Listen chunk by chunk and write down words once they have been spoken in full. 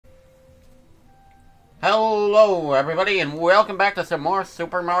Hello, everybody, and welcome back to some more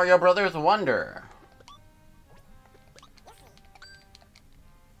Super Mario Bros. Wonder.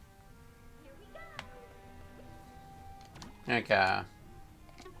 Okay.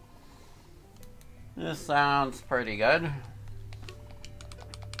 This sounds pretty good.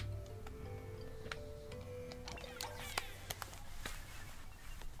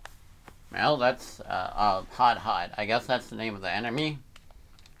 Well, that's, Hot. I guess that's the name of the enemy.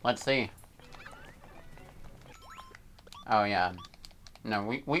 Let's see. Oh, yeah. No,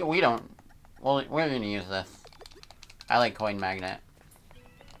 we don't... Well, we're gonna use this. I like Coin Magnet.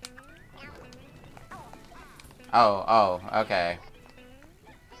 Oh, okay.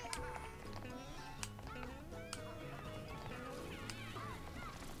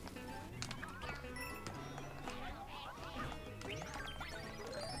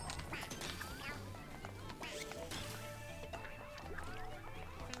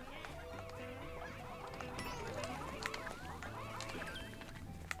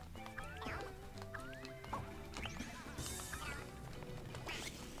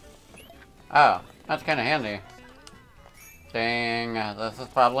 Oh, that's kinda handy. Dang, this is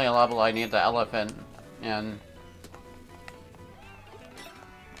probably a level I need the elephant in.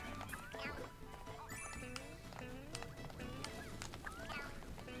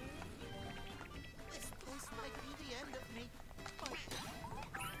 This place might be the end of me, but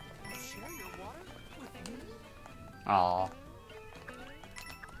you share your water with me? Aw.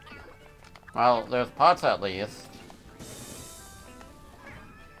 Well, there's pots at least.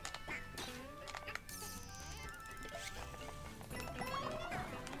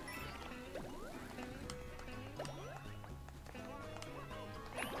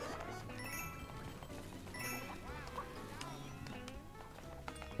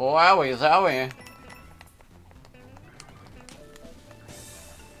 Wowie zowie.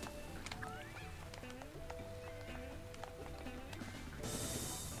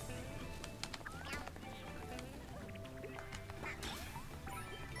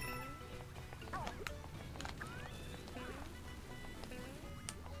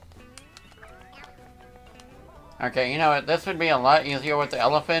 Okay, you know what? This would be a lot easier with the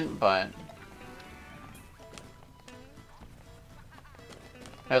elephant, but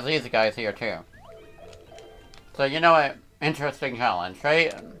there's these guys here too. So you know what? Interesting challenge,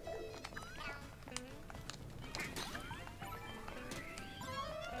 right?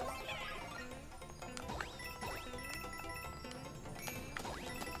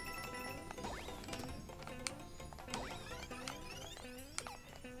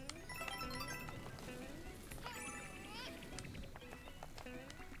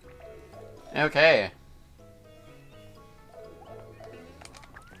 Okay.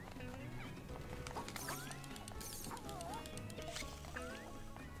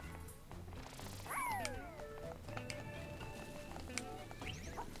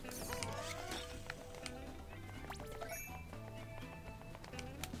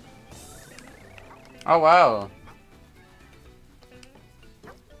 Oh wow.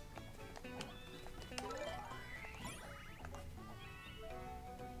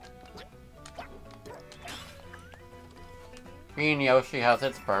 Green Yoshi has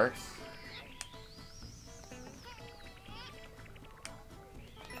its perks.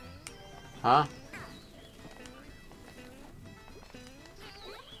 Huh?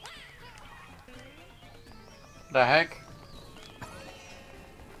 The heck?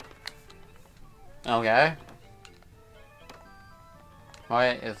 Okay. What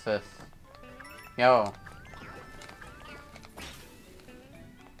is this? Yo.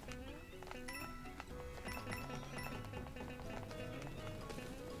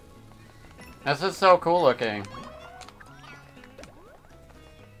 This is so cool looking.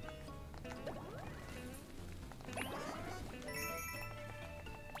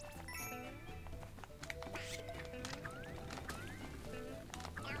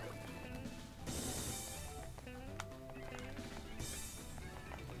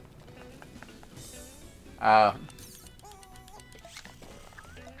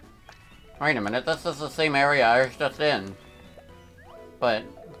 Wait a minute, this is the same area I was just in.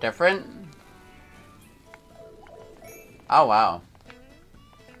 But different? Oh wow.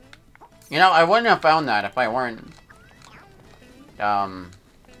 You know, I wouldn't have found that if I weren't...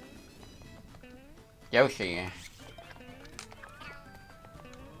 Yoshi.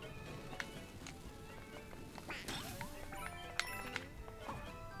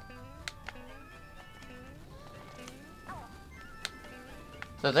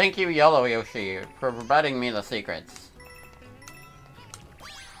 So thank you, Yellow Yoshi, for providing me the secrets.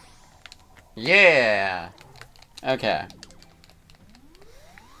 Yeah! Okay.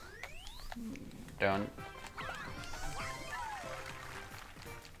 Don't.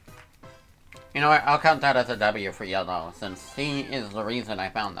 You know what? I'll count that as a W for yellow, since C is the reason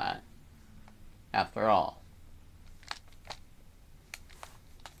I found that. After all.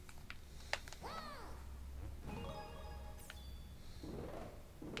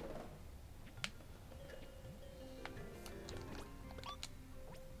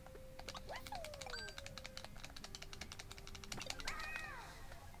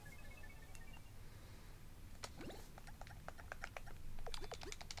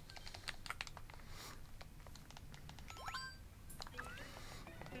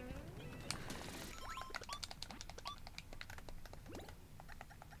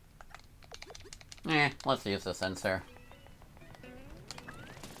 Let's use the sensor.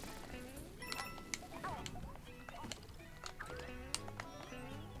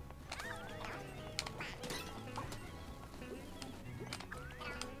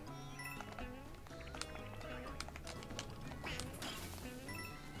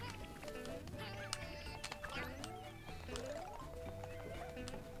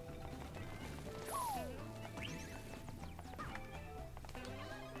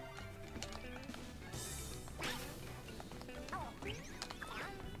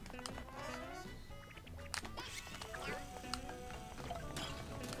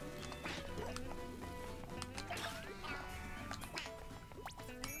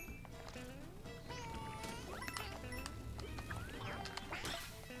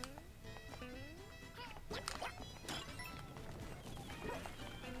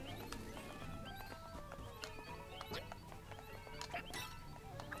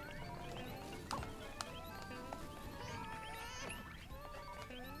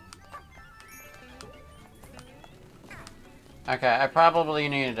 Okay, I probably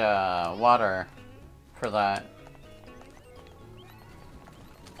need water for that.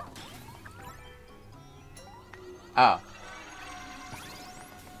 Oh.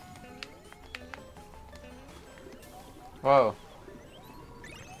 Whoa.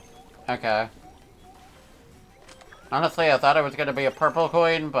 Okay. Honestly, I thought it was gonna be a purple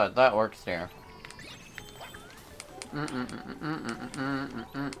coin, but that works here.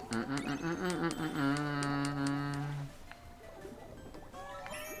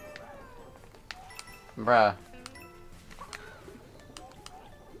 Bruh.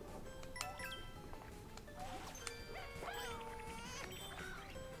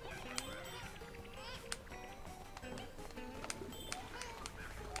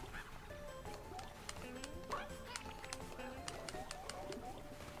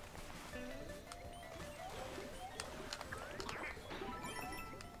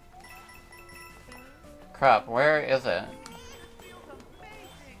 Crap, where is it?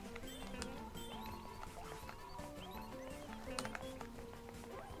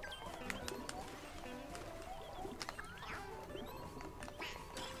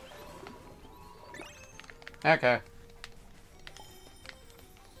 Okay.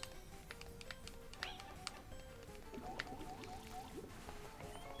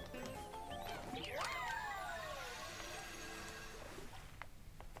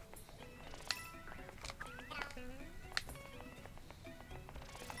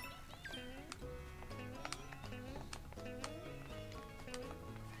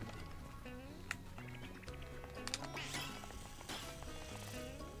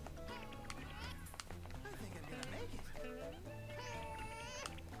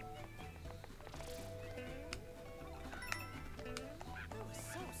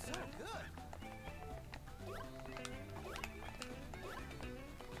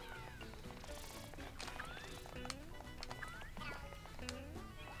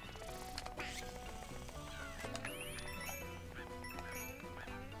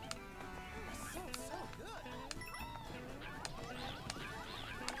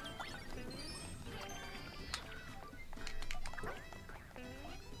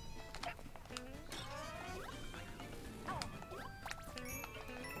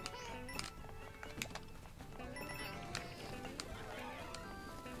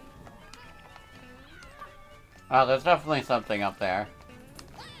 Oh, there's definitely something up there.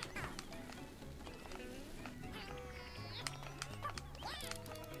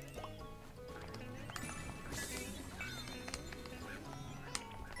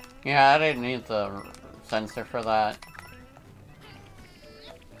 Yeah, I didn't need the sensor for that.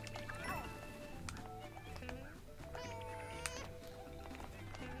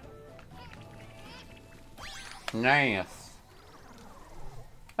 Nice.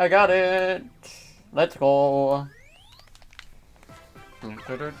 I got it! Let's go!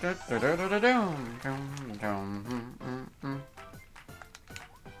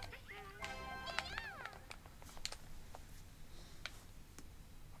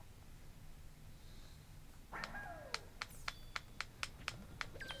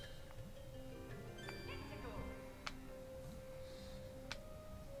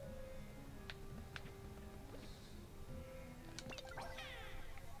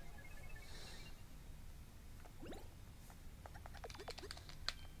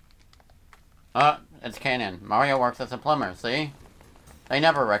 It's canon. Mario works as a plumber, see? They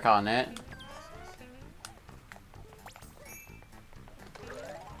never wreck on it.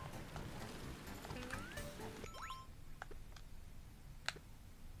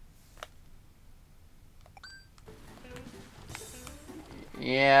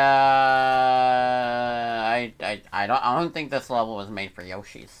 Yeah, I don't think this level was made for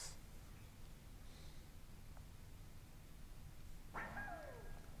Yoshi's.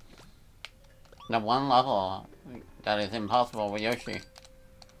 The one level that is impossible with Yoshi.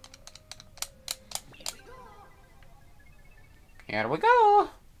 Here we go!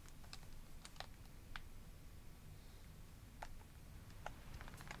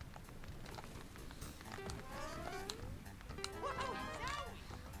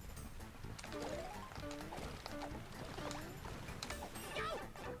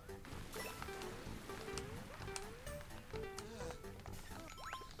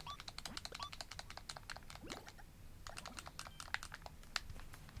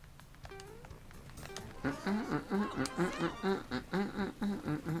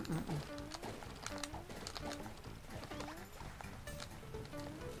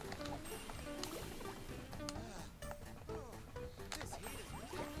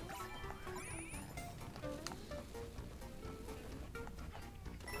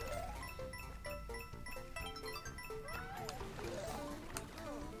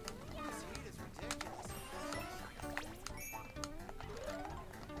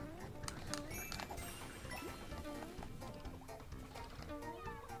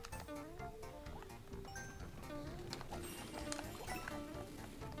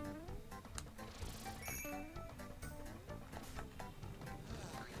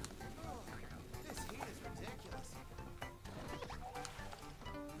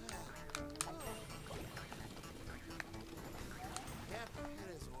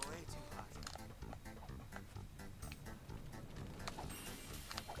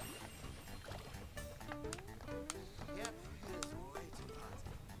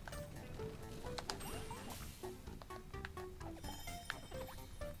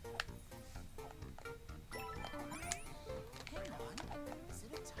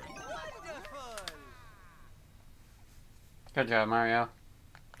 Good job, Mario.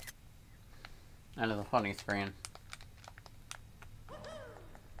 That is a funny screen.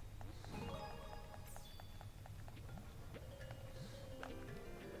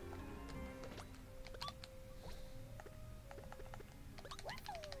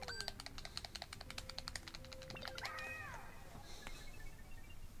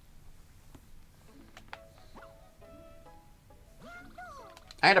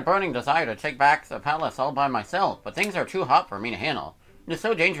 I had a burning desire to take back the palace all by myself, but things are too hot for me to handle. It is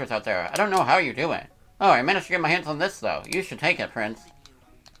so dangerous out there. I don't know how you do it. Oh, I managed to get my hands on this, though. You should take it, Prince.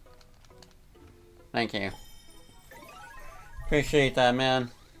 Thank you. Appreciate that, man.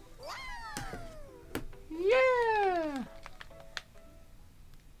 Yeah!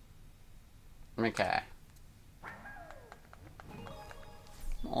 Okay.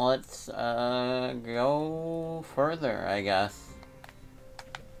 Let's, go further, I guess.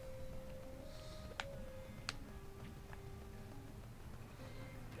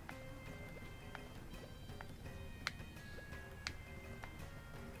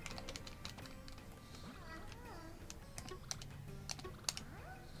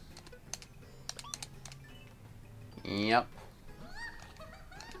 Yep.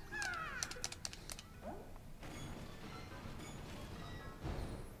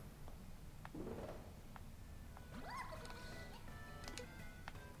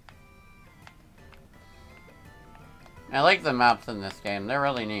 I like the maps in this game. They're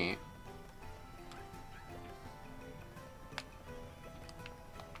really neat.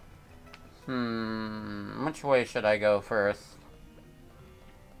 Which way should I go first?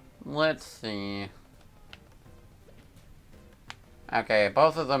 Let's see. Okay,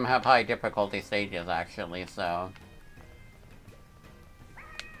 both of them have high difficulty stages, actually, so...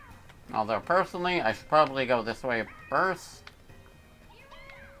 Although, personally, I should probably go this way first.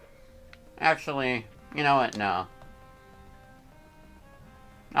 Actually, you know what? No.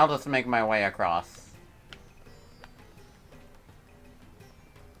 I'll just make my way across.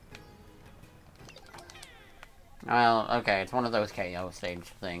 Well, okay, it's one of those KO stage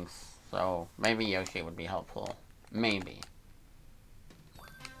things, so maybe Yoshi would be helpful. Maybe.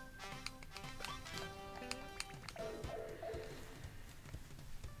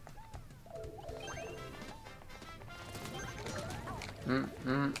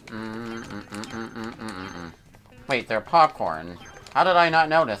 Wait, they're popcorn. How did I not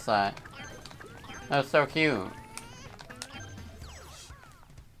notice that? That's so cute.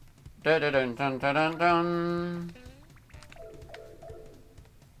 Dun dun dun dun dun dun dun.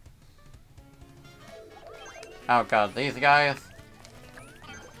 Oh god, these guys.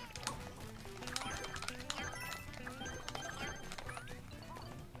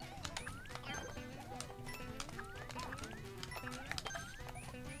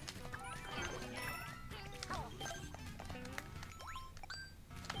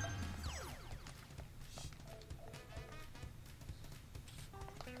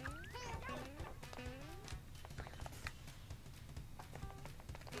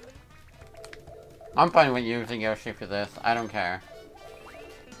 I'm fine with using Yoshi for this. I don't care.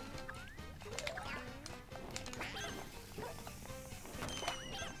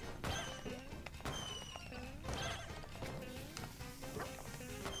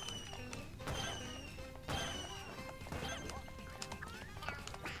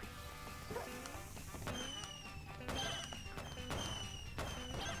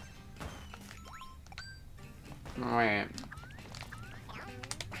 Wait.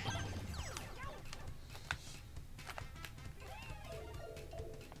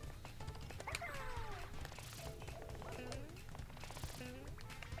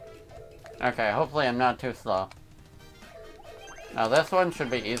 Okay, hopefully I'm not too slow. Now this one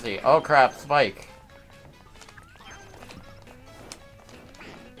should be easy. Oh crap, Spike.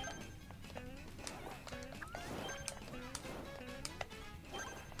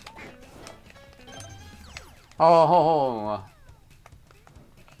 Oh.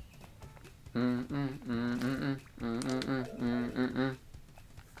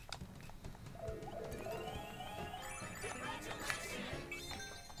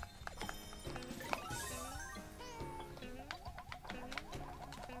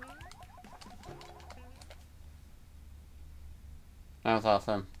 That was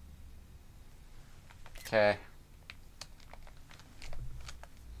awesome. Okay.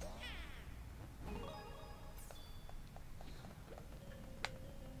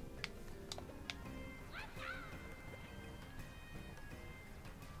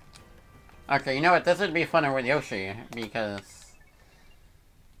 Okay, you know what? This would be funner with Yoshi, because...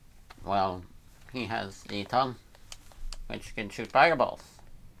 well, he has the tongue, which can shoot fireballs.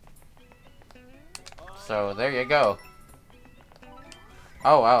 So, there you go.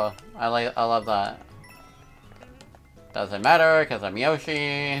 Oh, wow. I love that. Doesn't matter, because I'm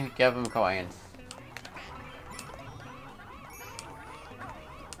Yoshi. Give him coins.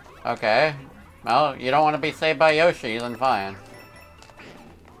 Okay. Well, you don't want to be saved by Yoshi, then fine.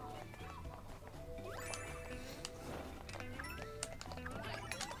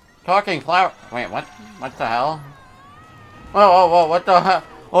 Talking flower. Wait, what? What the hell? Whoa, whoa, whoa, what the heck?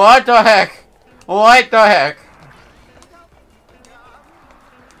 What the heck? What the heck?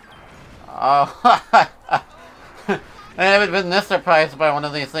 Oh, I haven't been this surprised by one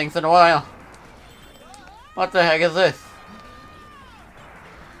of these things in a while. What the heck is this?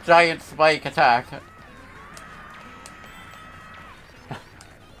 Giant spike attack.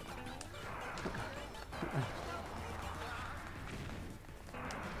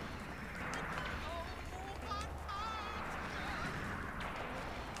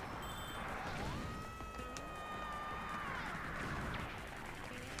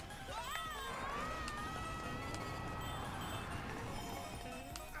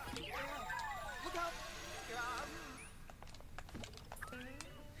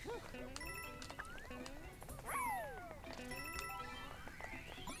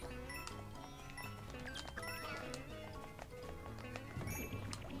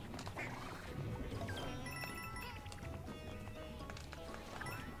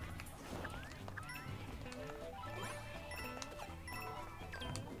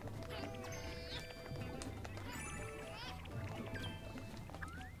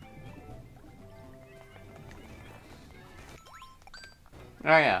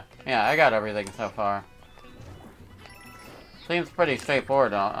 Oh yeah, yeah, I got everything so far. Seems pretty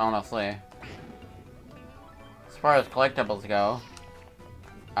straightforward, honestly. As far as collectibles go.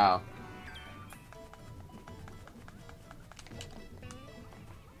 Oh.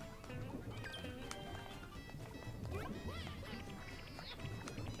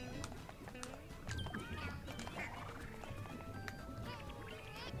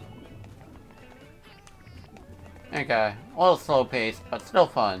 Okay, a little slow paced, but still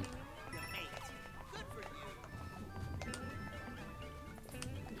fun.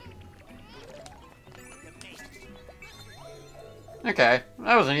 Okay,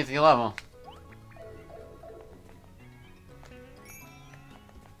 that was an easy level.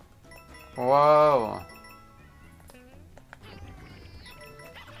 Whoa.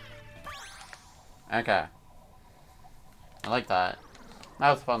 Okay. I like that.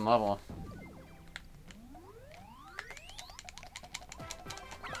 That was a fun level.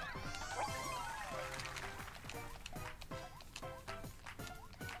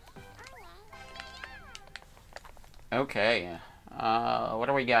 Okay. What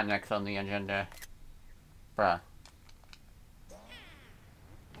do we got next on the agenda? Bruh.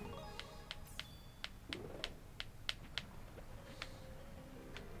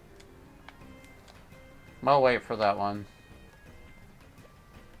 I'll wait for that one.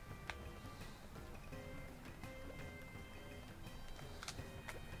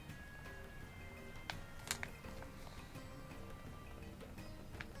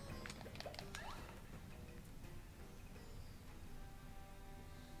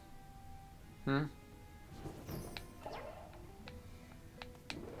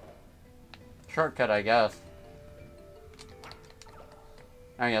 Shortcut, I guess.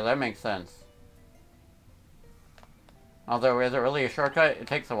 Oh yeah, that makes sense. Although, is it really a shortcut? It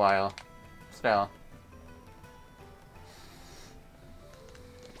takes a while. Still.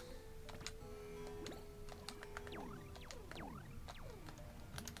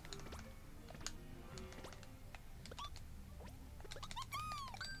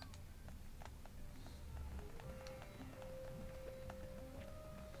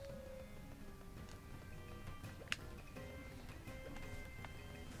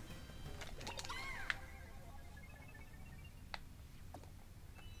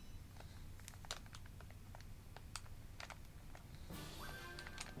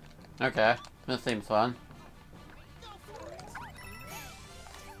 Okay, this seems fun.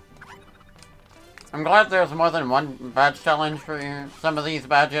 I'm glad there's more than one badge challenge for some of these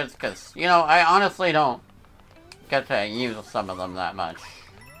badges, because, you know, I honestly don't get to use some of them that much.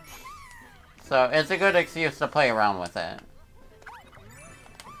 So, it's a good excuse to play around with it.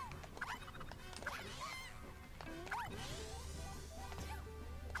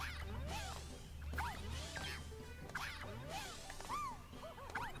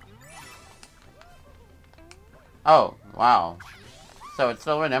 Oh, wow. So it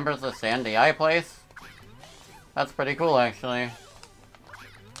still remembers the Sandy Eye place? That's pretty cool, actually.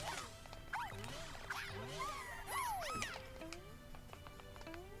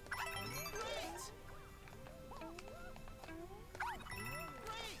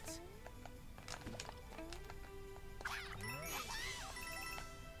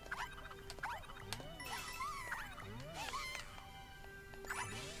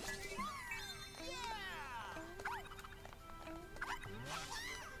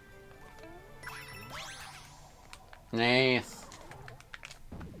 Nice.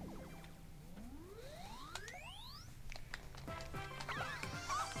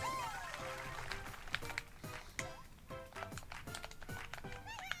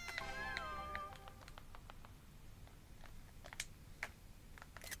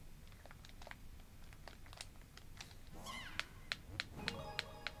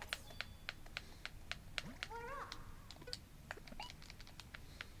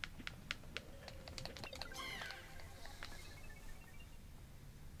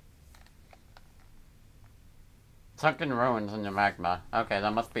 Sunken ruins in the magma. Okay,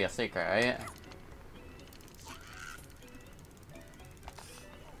 that must be a secret, right?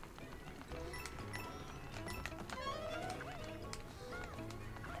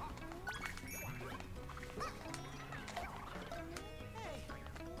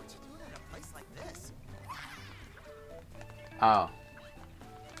 Oh.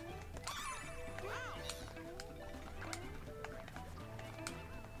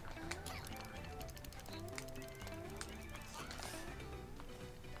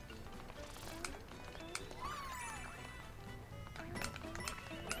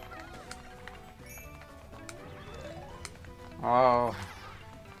 Oh.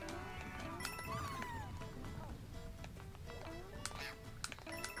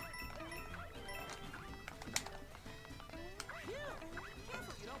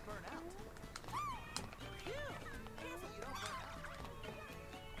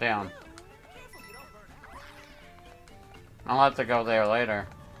 Damn. I'll have to go there later.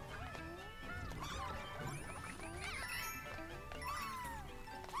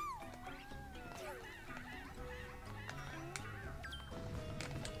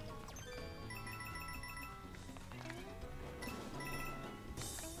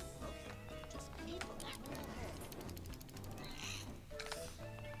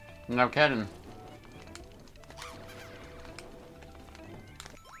 No kidding.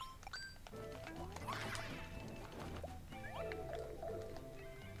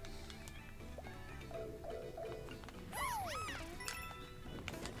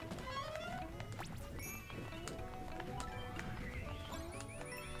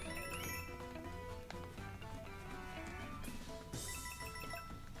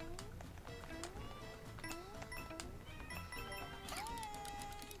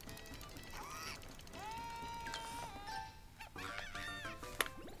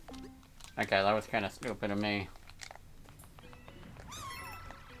 Okay, that was kind of stupid of me.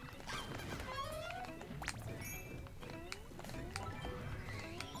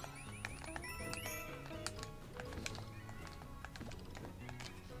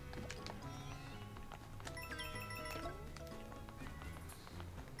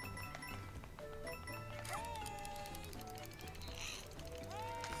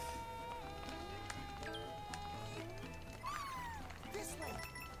 This way.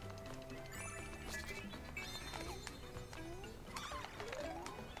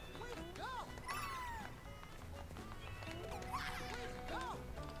 Way to go. Way to go.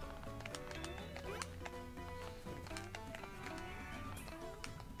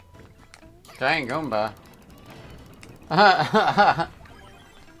 Dang Goomba. I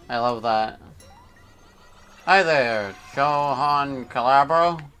love that. Hi there, Johan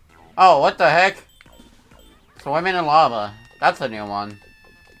Calabro. Oh, what the heck? Swimming in lava. That's a new one.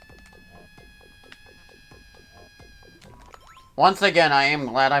 Once again, I am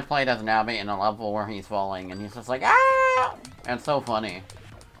glad I played as Navi in a level where he's falling and he's just like, ah! It's so funny.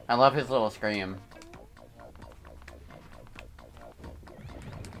 I love his little scream.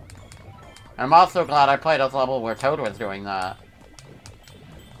 I'm also glad I played this level where Toad was doing that.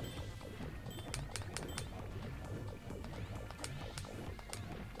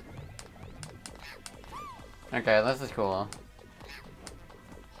 Okay, this is cool.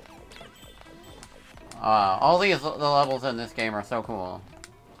 All the levels in this game are so cool.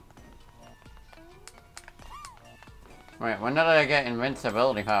 Wait, when did I get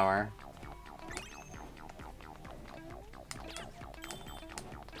invincibility power?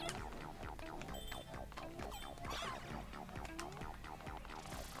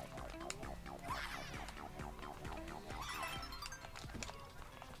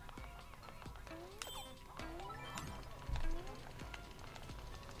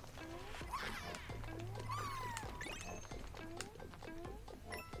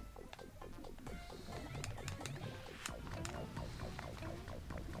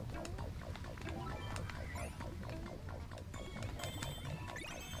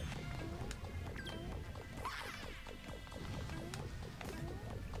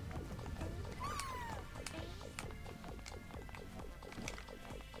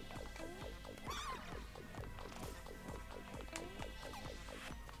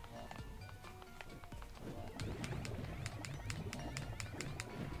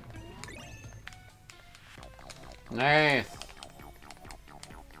 Nice.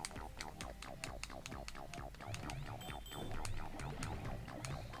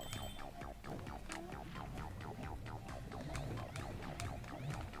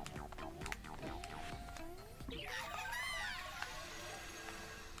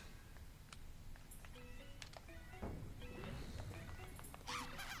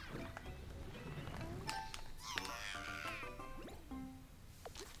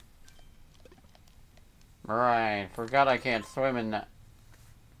 Right, forgot I can't swim in that.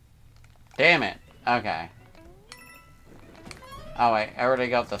 Damn it. Okay. Oh wait, I already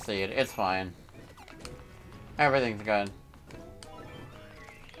got the seed. It's fine. Everything's good.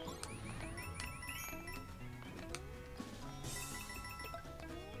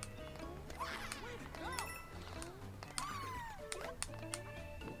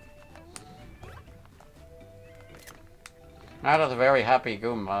 That is a very happy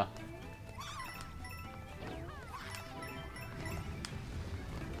Goomba.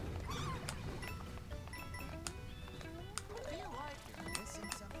 Feel like you're missing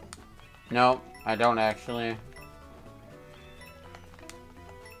something? Nope, I don't actually.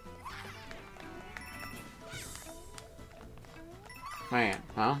 Wait,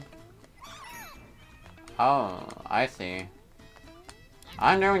 huh? Oh, I see.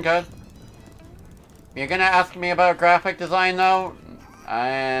 I'm doing good. You're gonna ask me about graphic design though?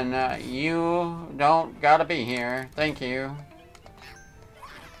 And you don't gotta be here. Thank you.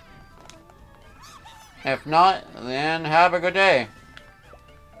 If not, then have a good day.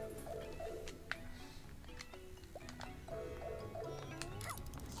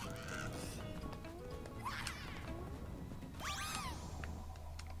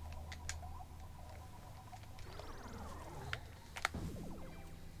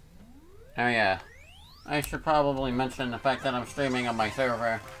 Oh yeah. I should probably mention the fact that I'm streaming on my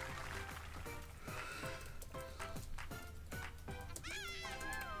server.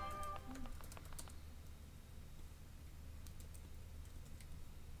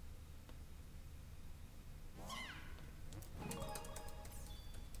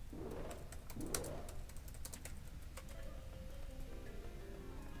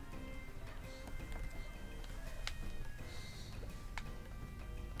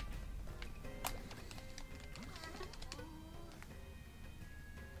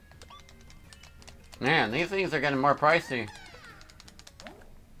 Man, these things are getting more pricey.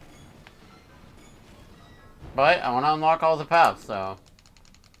 But I want to unlock all the paths, so...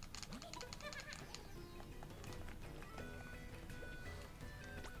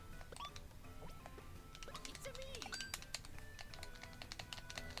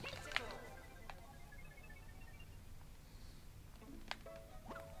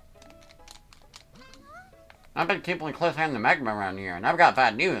 I've been keeping close on the magma around here, and I've got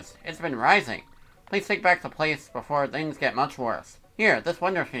bad news. It's been rising. Please take back the place before things get much worse. Here, this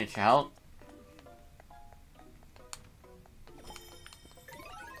wonder feed should help.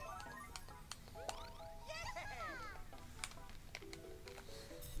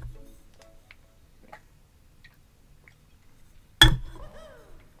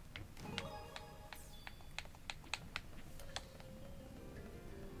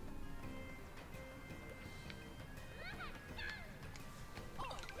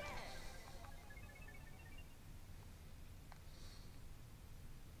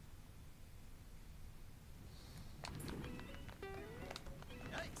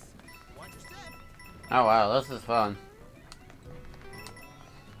 Oh wow, this is fun.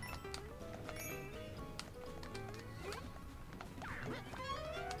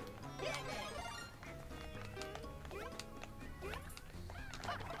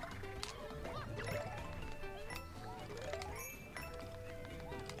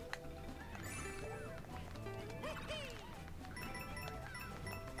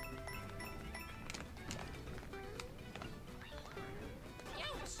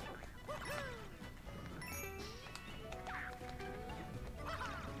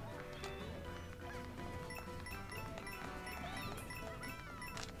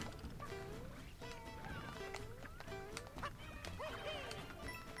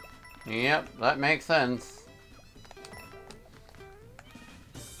 Yep, that makes sense.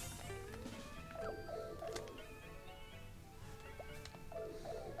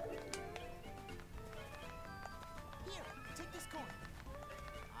 Here, take this coin.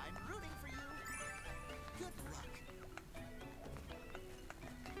 I'm rooting for you. Good luck.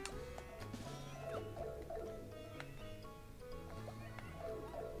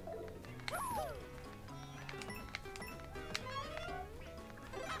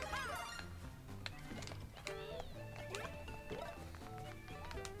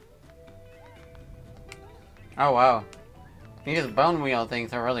 Oh wow. These bone wheel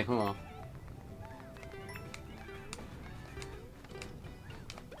things are really cool.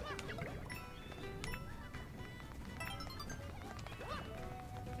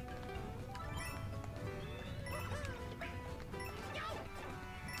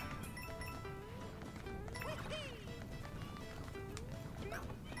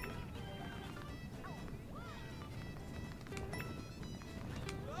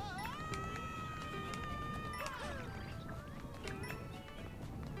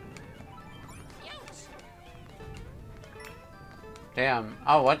 Damn.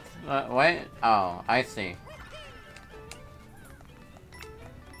 Oh, what? What? Oh, I see.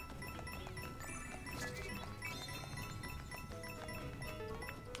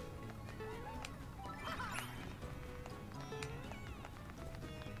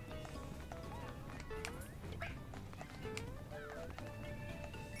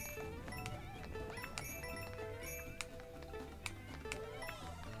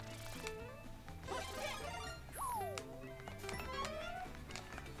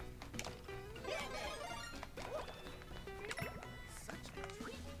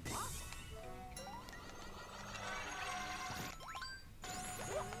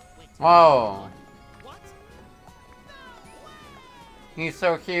 Whoa. What? He's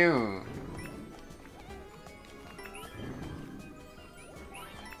so cute.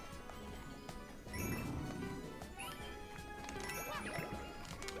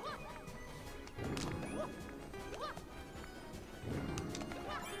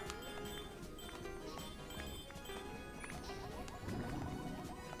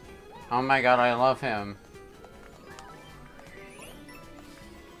 Oh my god, I love him.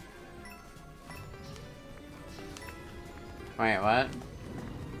 Wait, what?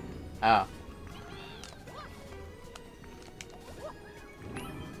 Oh.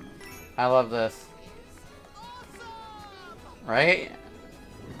 I love this. Right?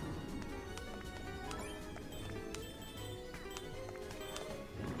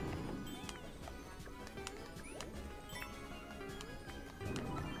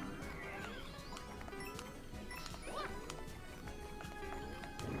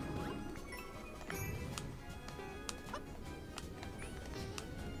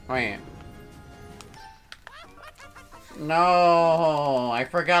 Wait. No, I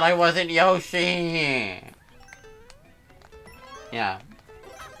forgot I wasn't Yoshi. Yeah.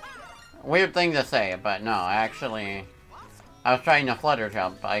 Weird thing to say, but no, actually, I was trying to flutter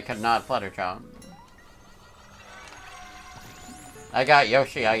jump. I could not flutter jump. I got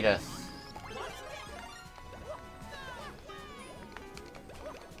Yoshi-itis.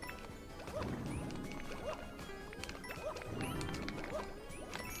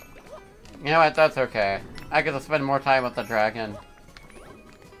 You know what, that's okay. I get to spend more time with the dragon.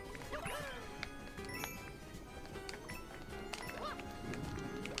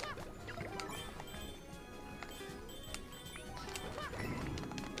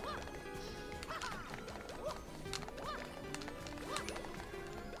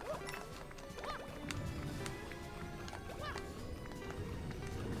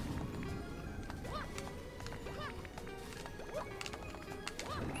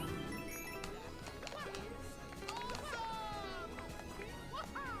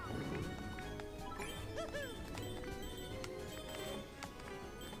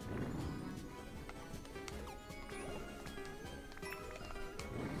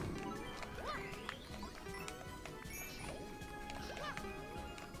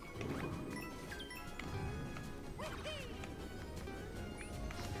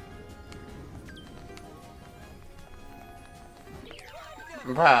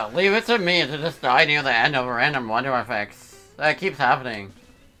 Bro, leave it to me to just die near the end of random wonder effects. That keeps happening.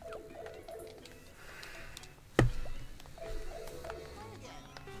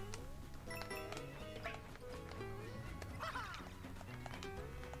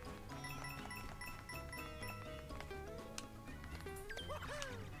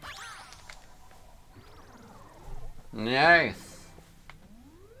 Nice.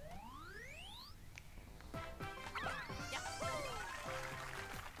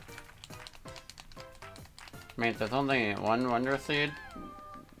 Wait, there's only one Wonder Seed?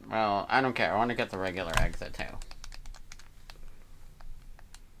 Well, I don't care. I want to get the regular exit too.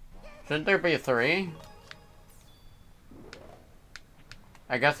 Shouldn't there be 3?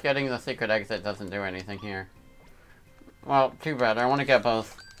 I guess getting the secret exit doesn't do anything here. Well, too bad. I want to get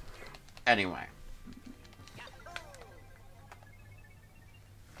both. Anyway.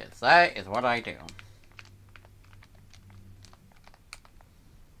 Because that is what I do.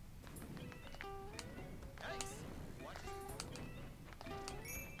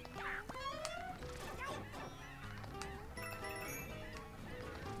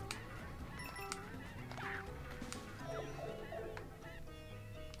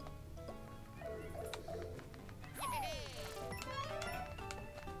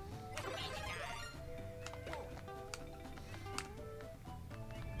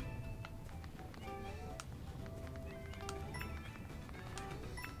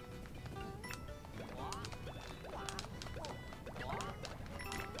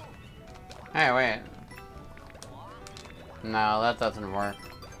 Hey, wait. No, that doesn't work.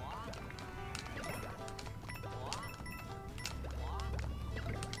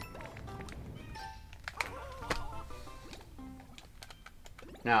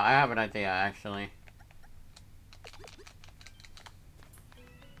 No, I have an idea, actually.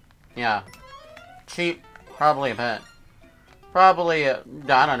 Yeah. Cheap, probably a bit. Probably, I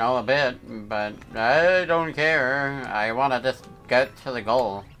don't know, a bit, but I don't care. I want to just get to the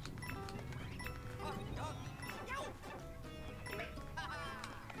goal.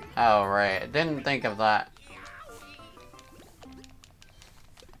 Oh, right. Didn't think of that.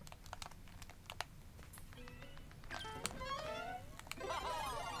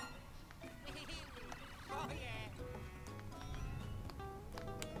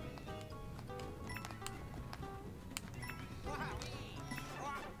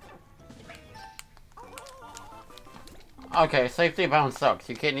 Okay, safety bound sucks.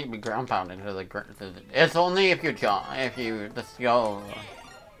 You can't even ground pound into the ground. It's only if you jump, if you just go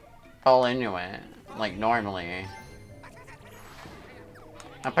fall into it, like normally.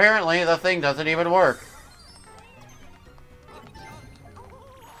 Apparently, the thing doesn't even work.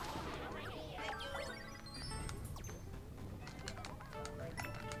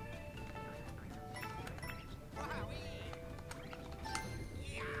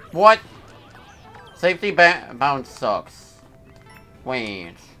 What? Safety bound sucks.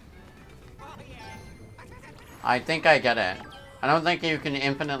 Wait. I think I get it. I don't think you can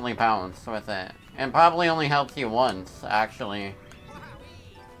infinitely bounce with it. It probably only helps you once, actually.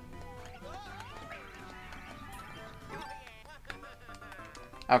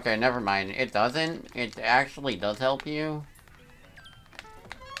 Okay, never mind. It doesn't. It actually does help you.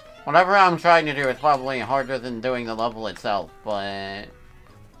 Whatever I'm trying to do is probably harder than doing the level itself, but...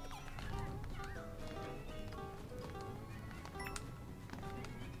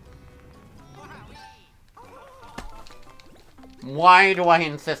 Why do I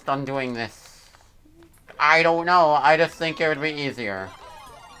insist on doing this? I don't know. I just think it would be easier.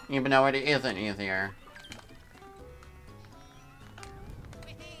 Even though it isn't easier.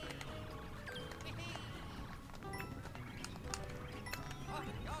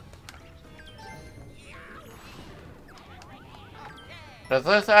 Does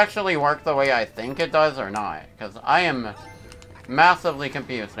this actually work the way I think it does or not? Because I am massively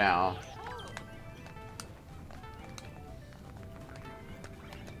confused now.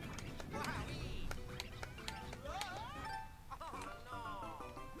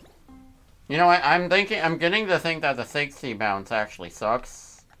 You know what, I'm getting to think that the 60 bounce actually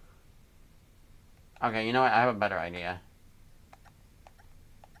sucks. Okay, you know what, I have a better idea.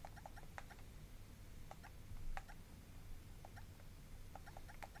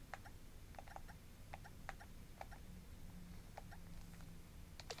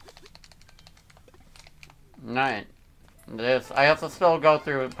 Right. I have to still go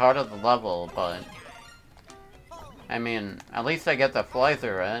through part of the level, but... I mean, at least I get to fly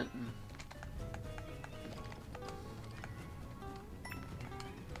through it.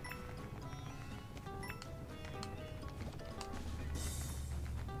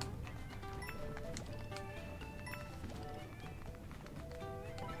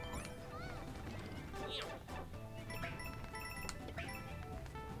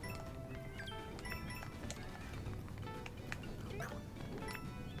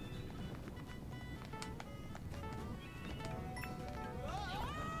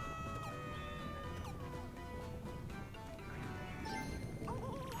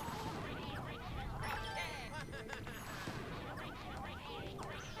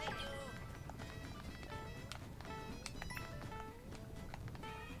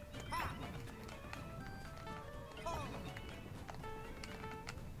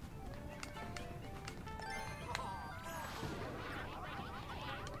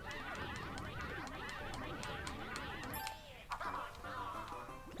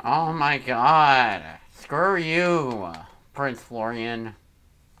 Oh my god. Screw you, Prince Florian.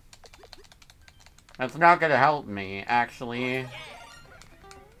 That's not gonna help me, actually.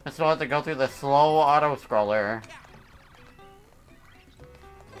 I still have to go through the slow auto-scroller.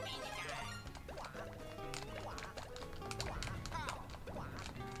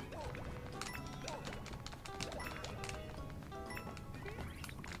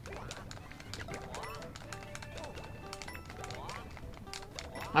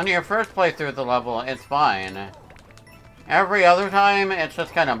 On your first playthrough of the level, it's fine. Every other time, it's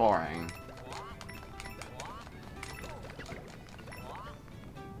just kind of boring.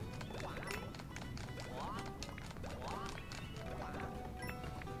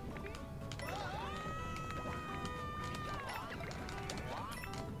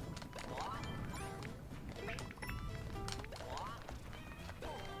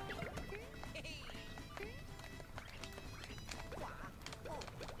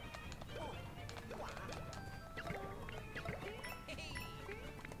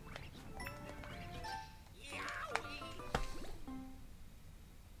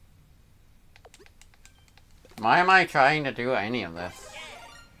 Why am I trying to do any of this?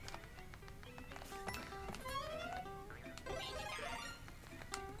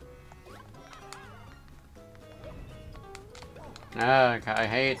 Ugh, I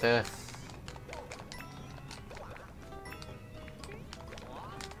hate this.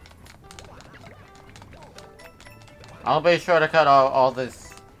 I'll be sure to cut all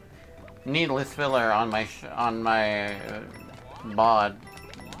this needless filler on my mod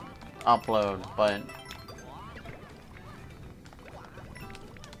upload, but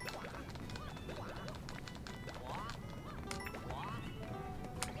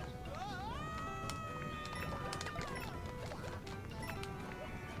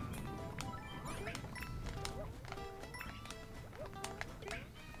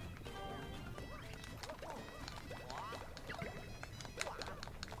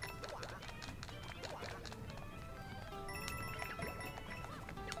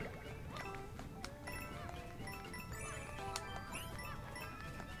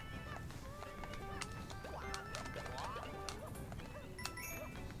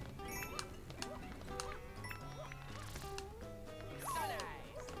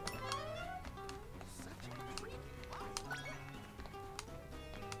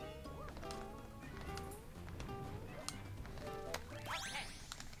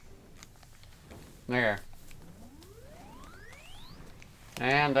there.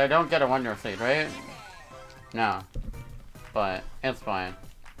 And I don't get a Wonder Seed, right? No. But it's fine.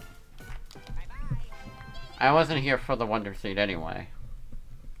 I wasn't here for the Wonder Seed anyway.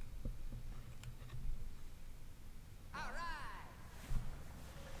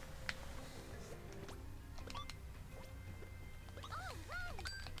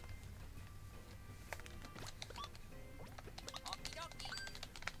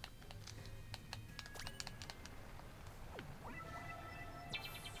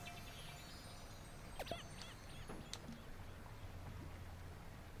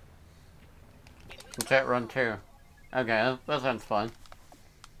 jet run too. Okay, that sounds fun.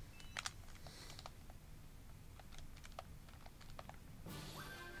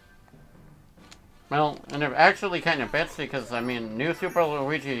 Well, and it actually kind of fits because, I mean, New Super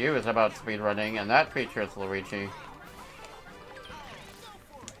Luigi U is about speedrunning, and that features Luigi.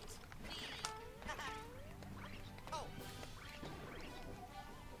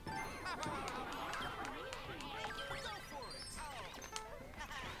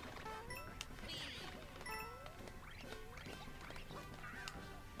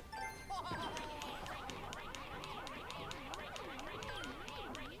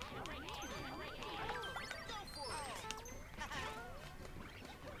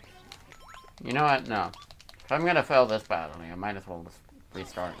 You know what? No. If I'm gonna fail this battle, I might as well just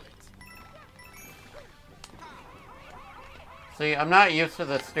restart. See, I'm not used to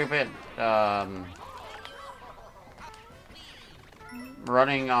the stupid,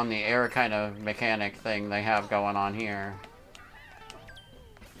 running on the air kind of mechanic thing they have going on here.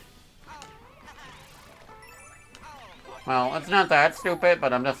 Well, it's not that stupid,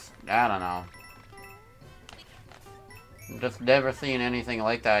 but I'm just, I don't know. I've just never seen anything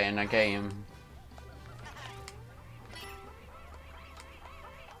like that in a game.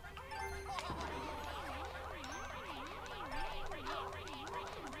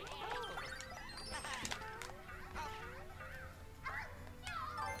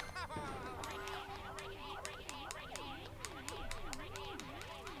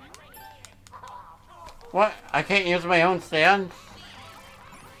 What? I can't use my own stand?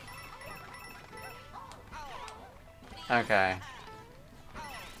 Okay.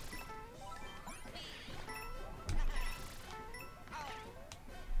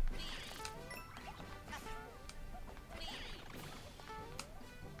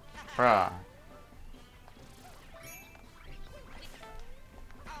 Bruh.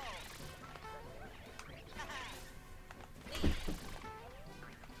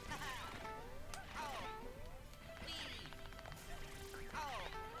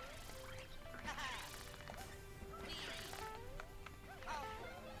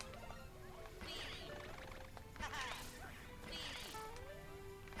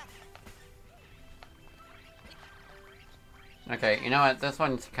 Okay, you know what? This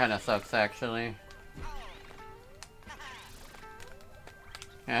one kind of sucks, actually.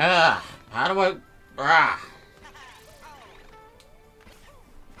 Ugh! How do I... Ah!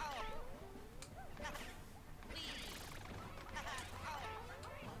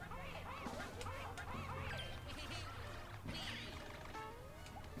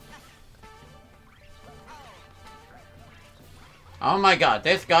 Oh my god,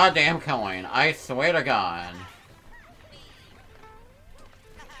 this goddamn coin. I swear to god.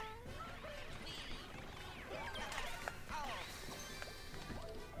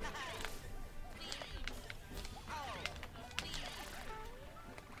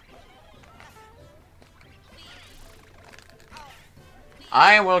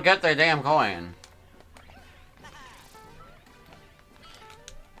 I will get the damn coin.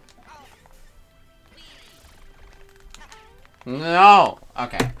 No!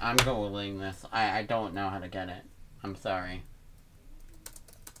 Okay, I'm googling this. I don't know how to get it. I'm sorry.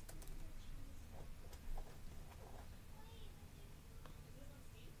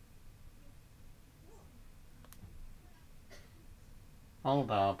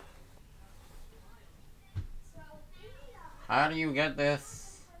 Hold up. How do you get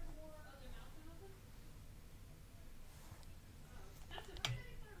this?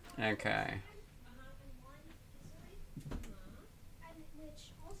 Okay.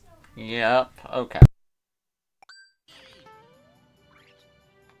 Yep, okay.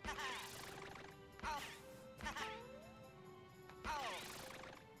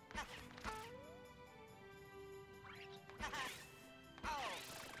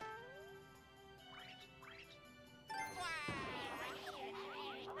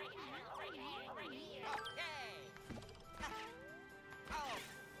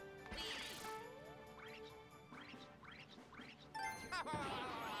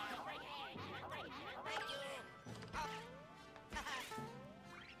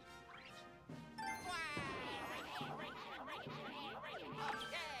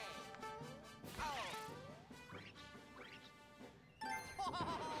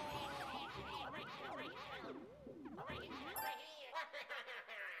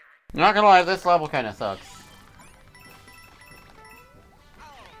 Not gonna lie, this level kinda sucks.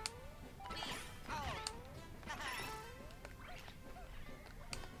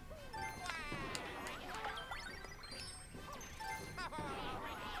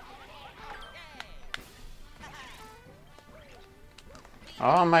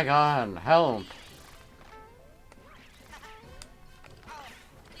 Oh my god, help.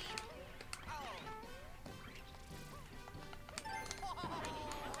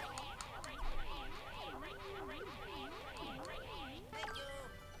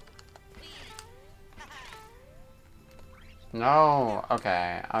 No,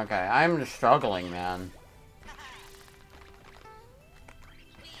 okay, okay. I'm struggling, man.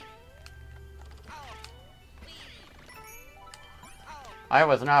 I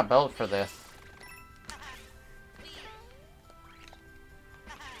was not built for this.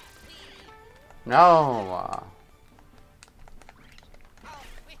 No!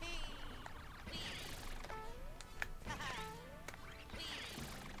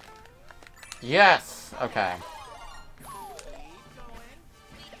 Yes! Okay.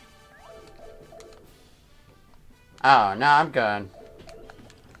 Oh, no, I'm good.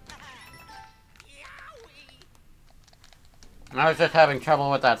 I was just having trouble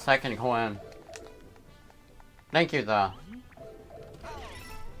with that second coin. Thank you, though.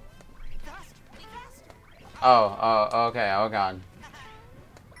 Oh, okay, oh god.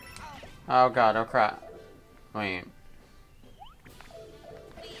 Oh god, oh crap. Wait.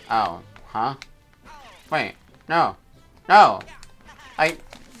 Oh, huh? Wait, no. No! I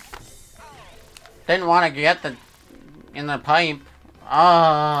didn't want to get in the pipe.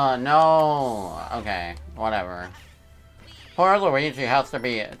 Ah, no. Okay, whatever. Poor Luigi has to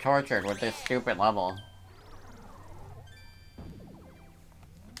be tortured with this stupid level.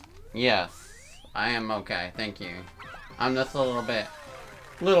 Yes, I am okay, thank you. I'm just a little bit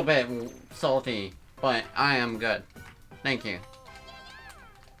salty, but I am good. Thank you.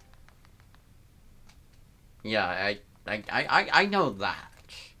 Yeah, I know that.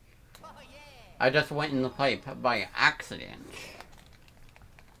 I just went in the pipe by accident.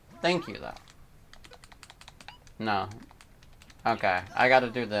 Thank you, though. No. Okay, I gotta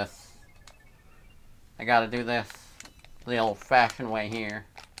do this. I gotta do this the old-fashioned way here.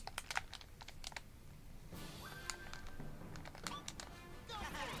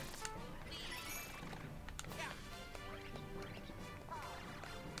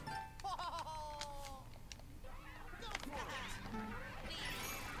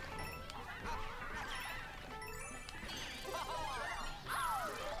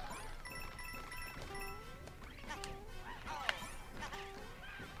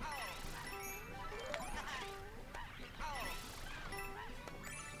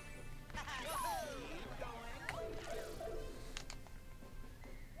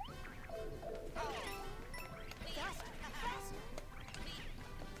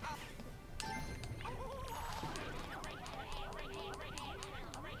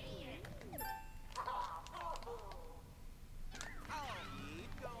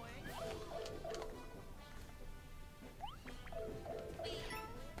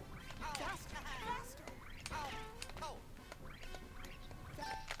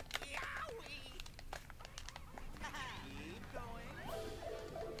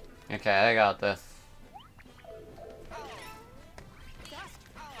 Okay, I got this.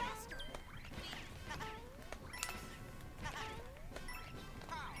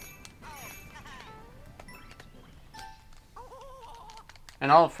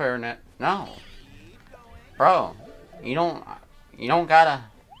 In all fairness, no. Bro, you don't gotta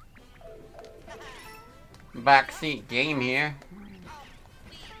backseat game here.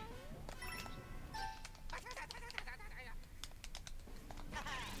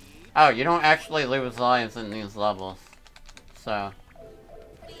 Oh, you don't actually lose lives in these levels. So,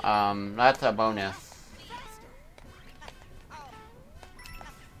 that's a bonus.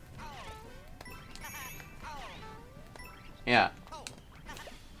 Yeah.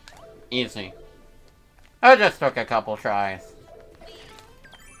 Easy. I just took a couple tries.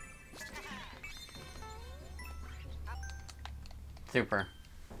 Super.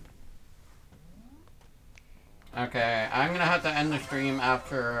 Okay, I'm gonna have to end the stream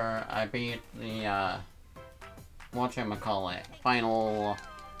after I beat the, whatchamacallit, final,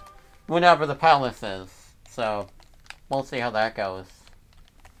 whatever the palace is. So, we'll see how that goes.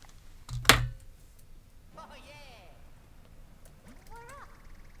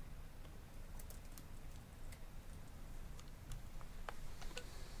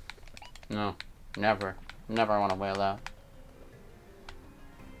 No, never. Never want to wear that.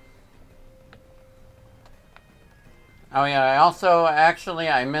 Oh yeah, I also, actually,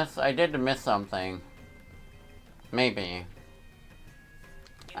 I did miss something. Maybe.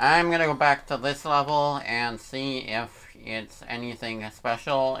 I'm gonna go back to this level and see if it's anything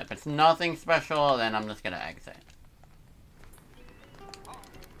special. If it's nothing special, then I'm just gonna exit.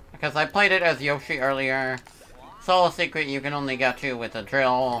 Because I played it as Yoshi earlier. Solo secret you can only get to with a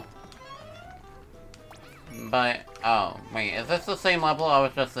drill. But, oh, wait, is this the same level I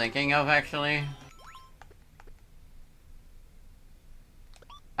was just thinking of, actually?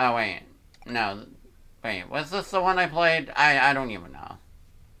 Oh, wait. No. Wait, was this the one I played? I don't even know.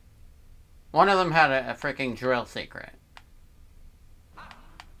 One of them had a freaking drill secret.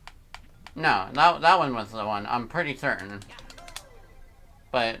 No, that one was the one. I'm pretty certain.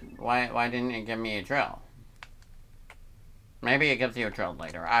 But why didn't it give me a drill? Maybe it gives you a drill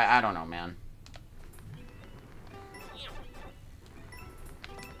later. I don't know, man.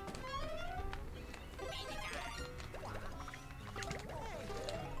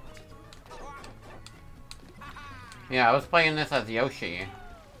 Yeah, I was playing this as Yoshi.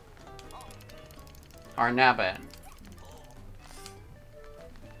 Or Nabbit.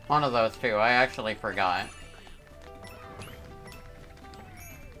 One of those two, I actually forgot.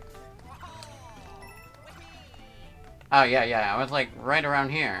 Oh, yeah, I was like right around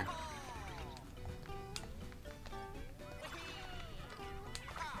here.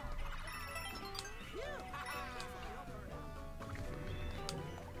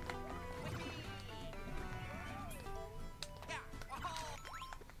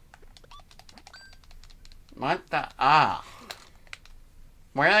 What the? Ah.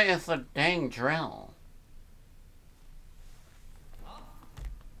 Where is the dang drill?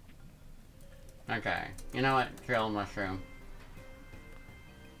 Okay. You know what? Drill mushroom.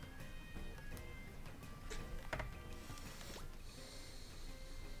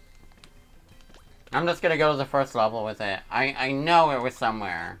 I'm just gonna go to the first level with it. I know it was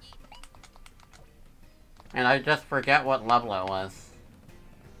somewhere. And I just forget what level it was.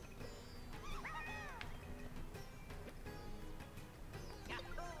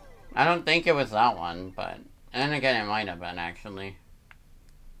 I don't think it was that one, but... And again, it might have been, actually.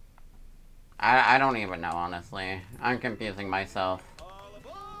 I don't even know, honestly. I'm confusing myself.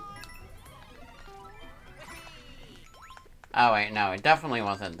 Oh wait, no, it definitely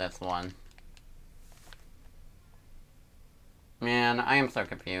wasn't this one. Man, I am so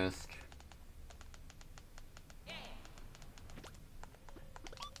confused.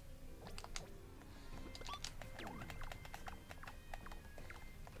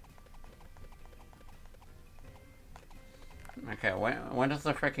 Okay, what is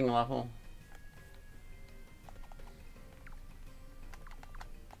the freaking level?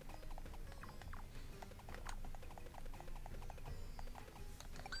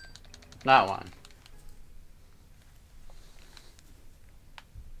 That one.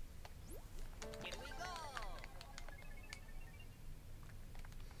 Here we go.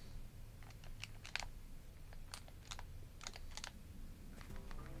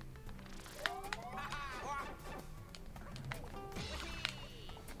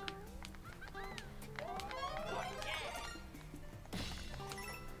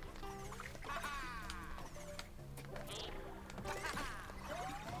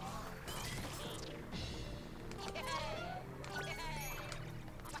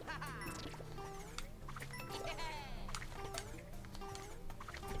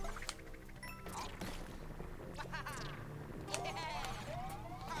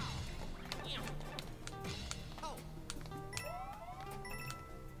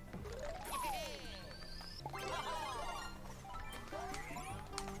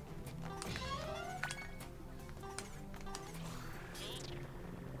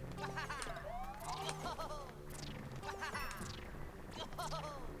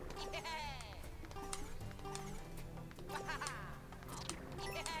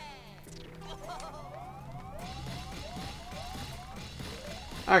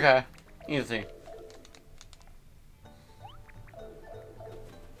 Okay, easy.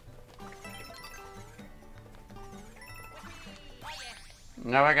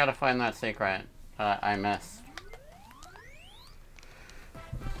 Now I gotta find that secret I missed.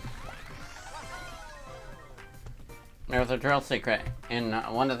 There's a drill secret in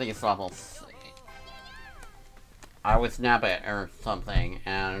one of these levels. I was Nabbit or something,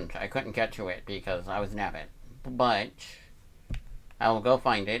 and I couldn't get to it because I was Nabbit. But I will go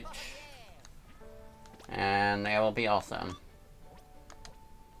find it, and it will be awesome.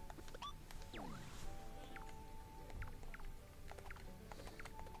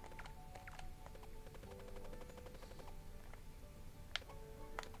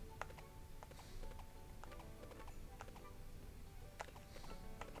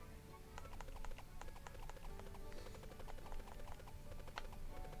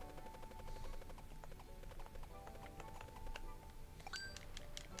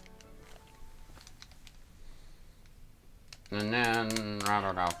 And then, I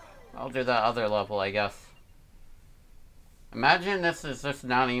don't know. I'll do that other level, I guess. Imagine this is just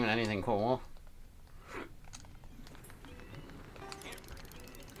not even anything cool.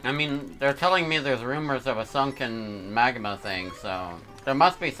 I mean, they're telling me there's rumors of a sunken magma thing, so... There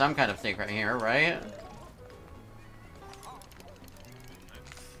must be some kind of secret here, right?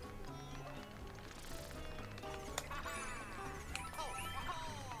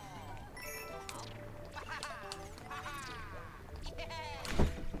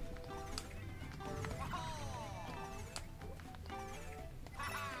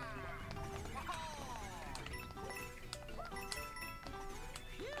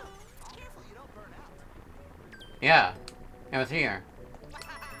 Yeah, it was here.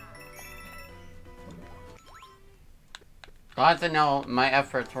 Glad to know my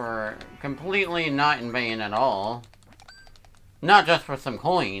efforts were completely not in vain at all. Not just for some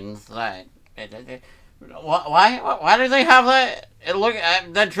coins. Why do they have that?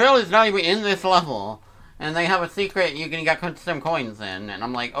 That drill is not even in this level. And they have a secret you can get some coins in. And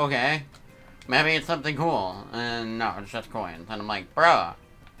I'm like, okay. Maybe it's something cool. And no, it's just coins. And I'm like, bruh.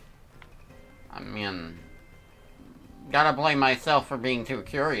 I mean, gotta blame myself for being too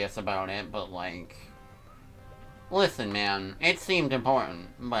curious about it, but like... Listen, man, it seemed important,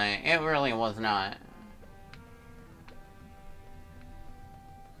 but it really was not.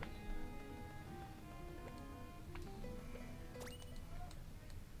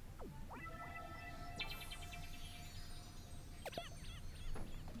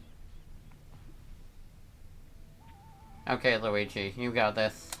 Okay, Luigi, you got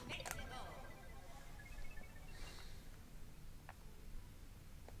this.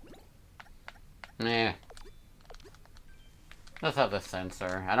 Nah. Let's have the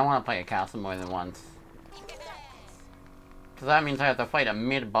sensor. I don't want to play a castle more than once. Because that means I have to fight a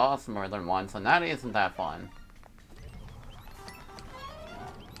mid-boss more than once, and that isn't that fun.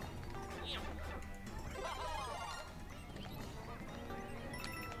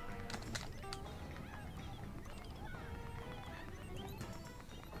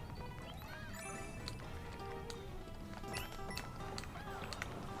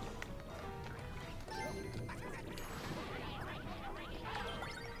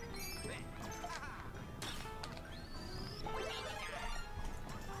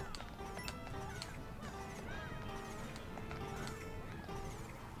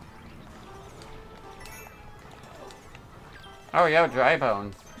 Oh, yo, dry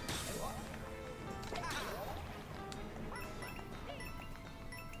bones.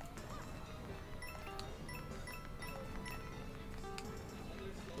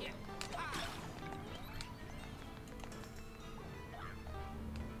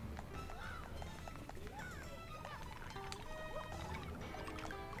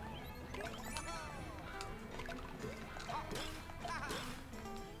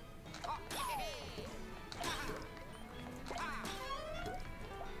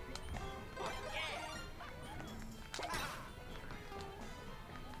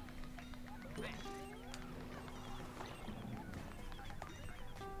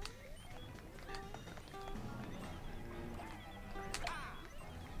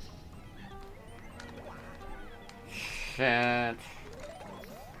 Shit.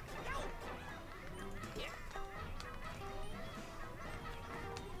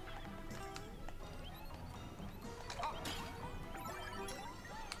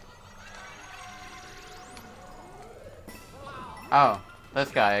 Oh, this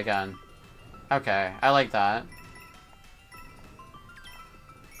guy again. Okay, I like that.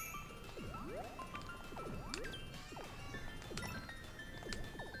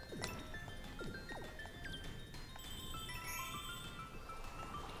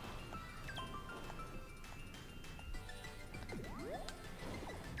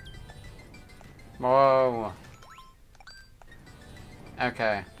 Whoa.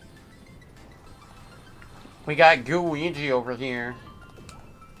 Okay. We got Gooigi over here.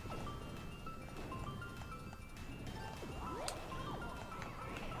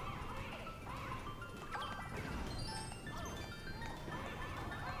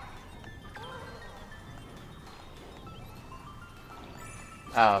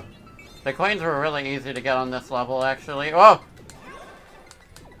 Oh. The coins were really easy to get on this level, actually. Whoa!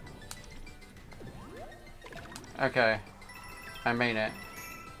 Okay. I made it.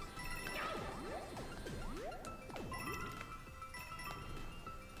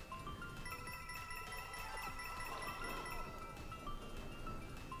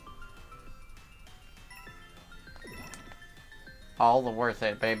 All the worth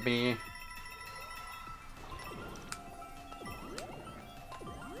it, baby.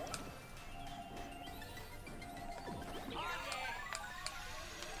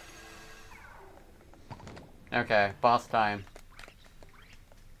 Okay, boss time.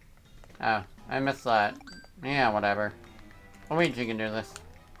 Oh, I missed that. Yeah, whatever. Luigi can do this.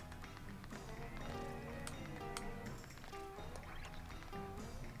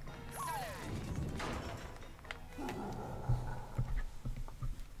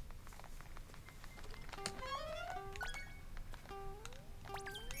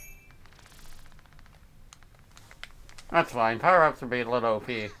 That's fine. Power-ups will be a little OP.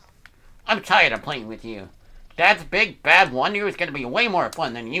 I'm tired of playing with you. Dad's big, bad wonder is gonna be way more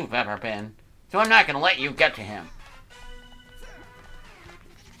fun than you've ever been. So I'm not gonna let you get to him.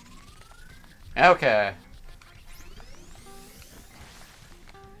 Okay.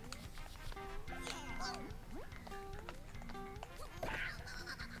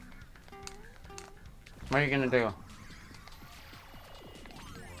 What are you gonna do?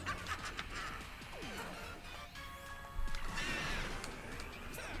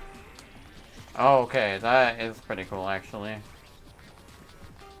 Oh, okay, that is pretty cool, actually.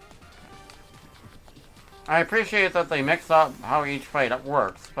 I appreciate that they mix up how each fight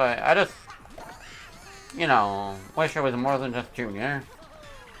works, but I just, you know, wish it was more than just Junior.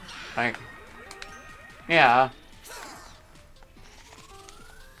 Like, yeah.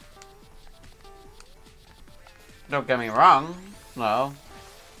 Don't get me wrong, though.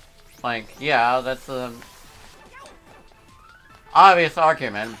 Like, yeah, that's a obvious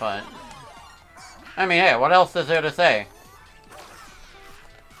argument, but I mean, hey, what else is there to say?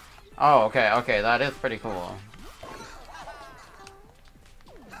 Oh, okay, okay, that is pretty cool.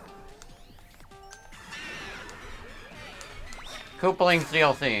 Koopaling's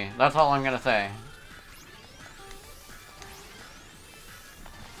DLC, that's all I'm gonna say.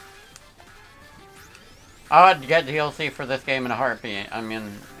 I would get DLC for this game in a heartbeat. I mean,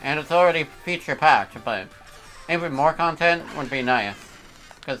 and it's already feature-packed, but even more content would be nice.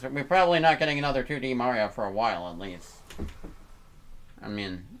 Because we're probably not getting another 2D Mario for a while, at least. I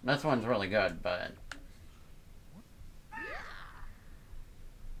mean, this one's really good, but...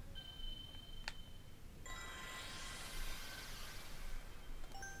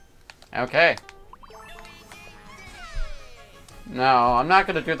 Okay. No, I'm not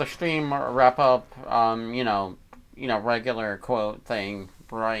gonna do the stream wrap-up, regular quote thing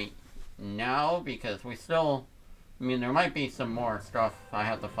right now, because we still... I mean, there might be some more stuff I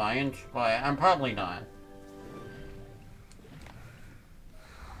have to find, but I'm probably not.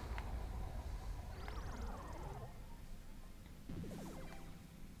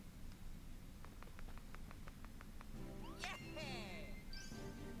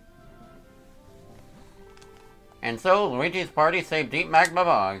 And so, Luigi's party saved Deep Magma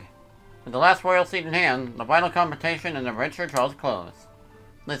Bog. With the last royal seat in hand, the final competition and the adventure draws close.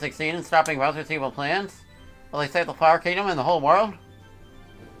 Will they succeed in stopping Bowser's evil plans? Will they save the Flower Kingdom and the whole world?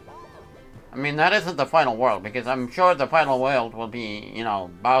 I mean, that isn't the final world, because I'm sure the final world will be,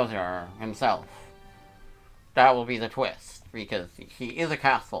 Bowser himself. That will be the twist, because he is a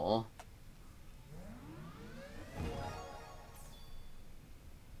castle.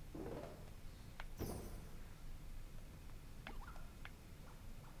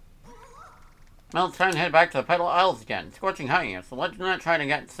 Well, it's time to head back to the Petal Isles again. Scorching hot here, so let's not try to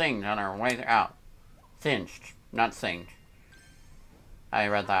get singed on our way out. Singed, not singed. I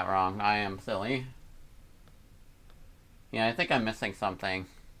read that wrong. I am silly. Yeah, I think I'm missing something.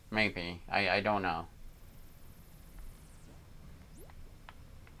 Maybe. I don't know.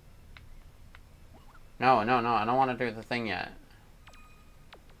 No, I don't want to do the thing yet.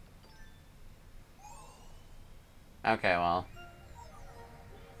 Okay, well.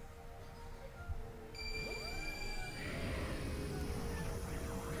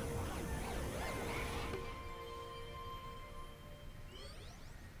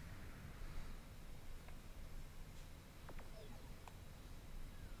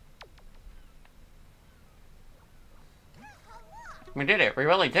 We did it. We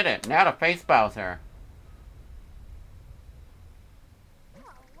really did it. Now to face Bowser.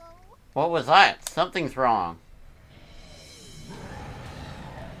 What was that? Something's wrong.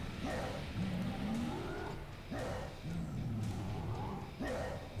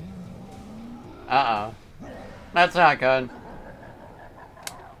 Uh-oh. That's not good.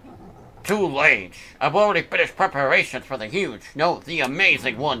 Too late. I've already finished preparations for the huge, no, the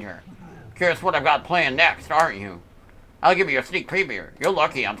amazing wonder. Curious what I've got planned next, aren't you? I'll give you a sneak preview. You're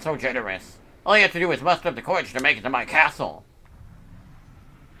lucky I'm so generous. All you have to do is muster up the courage to make it to my castle.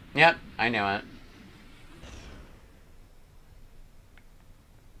 Yep, I knew it.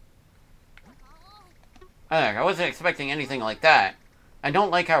 I wasn't expecting anything like that. I don't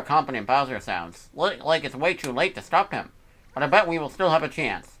like how confident Bowser sounds. Like it's way too late to stop him. But I bet we will still have a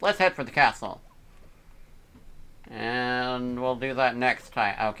chance. Let's head for the castle. And we'll do that next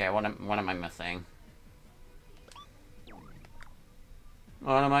time. Okay, what am I missing?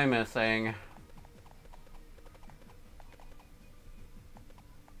 What am I missing?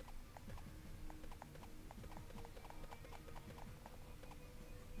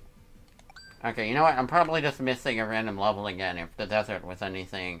 Okay, you know what? I'm probably just missing a random level again if the desert was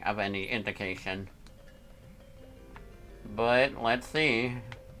anything of any indication. But, let's see.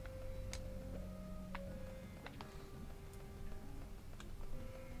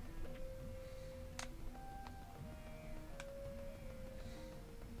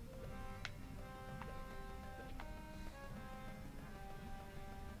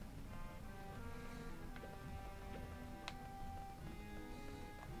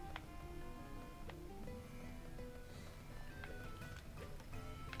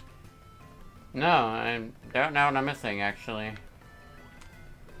 No, I don't know what I'm missing, actually.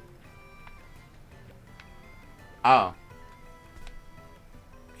 Oh.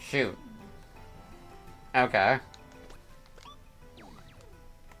 Shoot. Okay.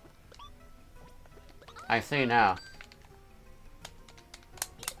 I see now.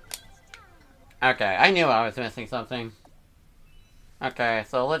 Okay, I knew I was missing something. Okay,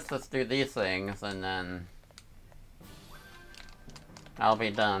 so let's just do these things, and then I'll be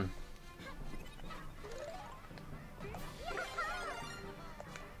done.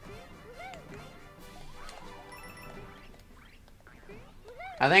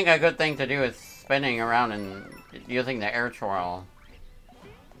 I think a good thing to do is spinning around and using the air twirl.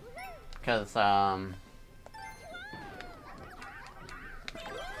 Because, I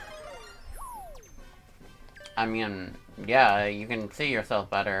mean, yeah, you can see yourself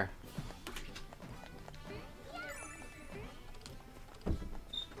better.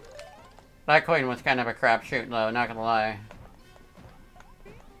 That coin was kind of a crapshoot, though, not gonna lie.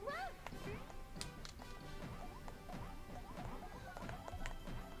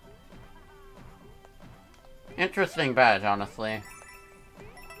 Interesting badge, honestly.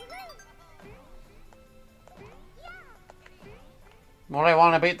 Would I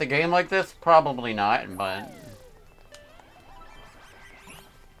want to beat the game like this? Probably not, but...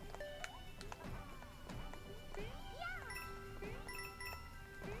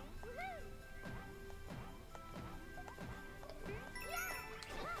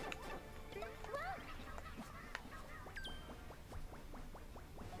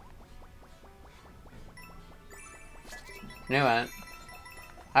 Knew it.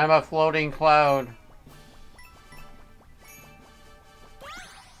 I'm a floating cloud.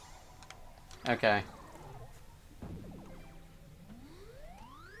 Okay.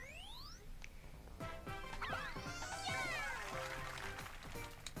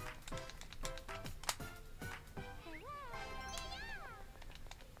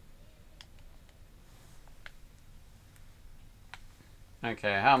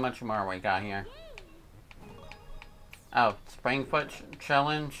 Okay, how much more we got here? Oh, Springfoot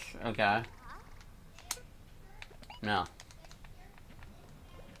challenge? Okay. No.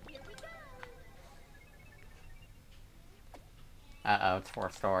 Uh-oh, it's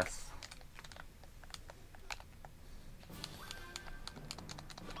 4 stores.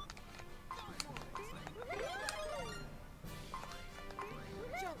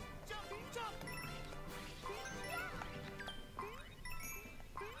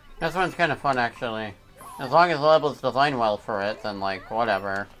 This one's kind of fun, actually. As long as the level's designed well for it, then, like,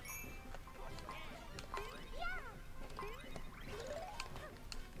 whatever.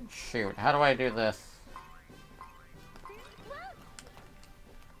 Shoot, how do I do this?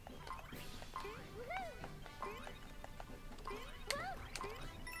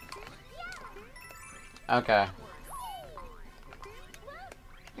 Okay.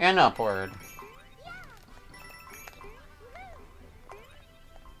 And upward.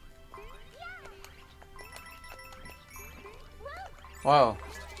 Whoa.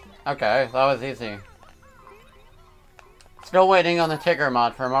 Okay, that was easy. Still waiting on the Tigger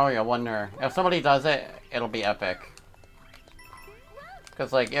mod for Mario Wonder. If somebody does it, it'll be epic.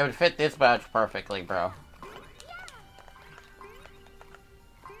 Because, like, it would fit this badge perfectly, bro.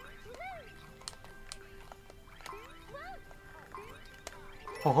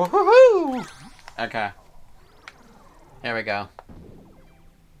 Okay. There we go.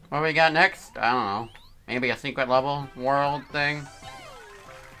 What we got next? I don't know. Maybe a secret level world thing?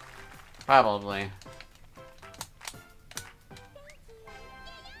 Probably.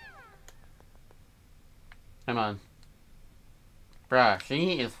 Come on. Bruh,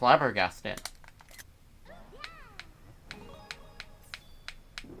 she is flabbergasted.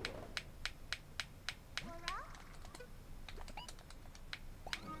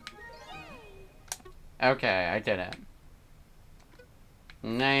 Okay, I did it.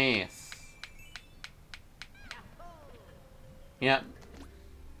 Nice. Yep.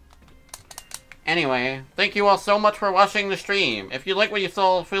 Anyway, thank you all so much for watching the stream. If you like what you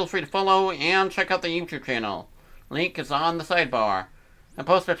saw, feel free to follow and check out the YouTube channel. Link is on the sidebar. I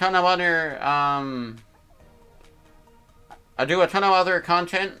post a ton of other, I do a ton of other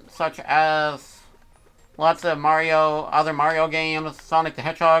content, such as lots of other Mario games, Sonic the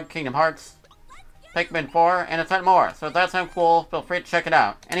Hedgehog, Kingdom Hearts, Pikmin 4, and a ton more. So if that sounds cool, feel free to check it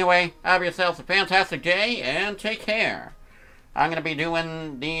out. Anyway, have yourselves a fantastic day, and take care. I'm going to be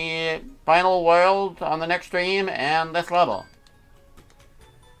doing the final world on the next stream, and this level.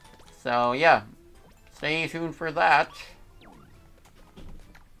 So, yeah. Stay tuned for that.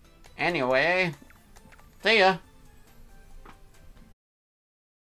 Anyway, see ya.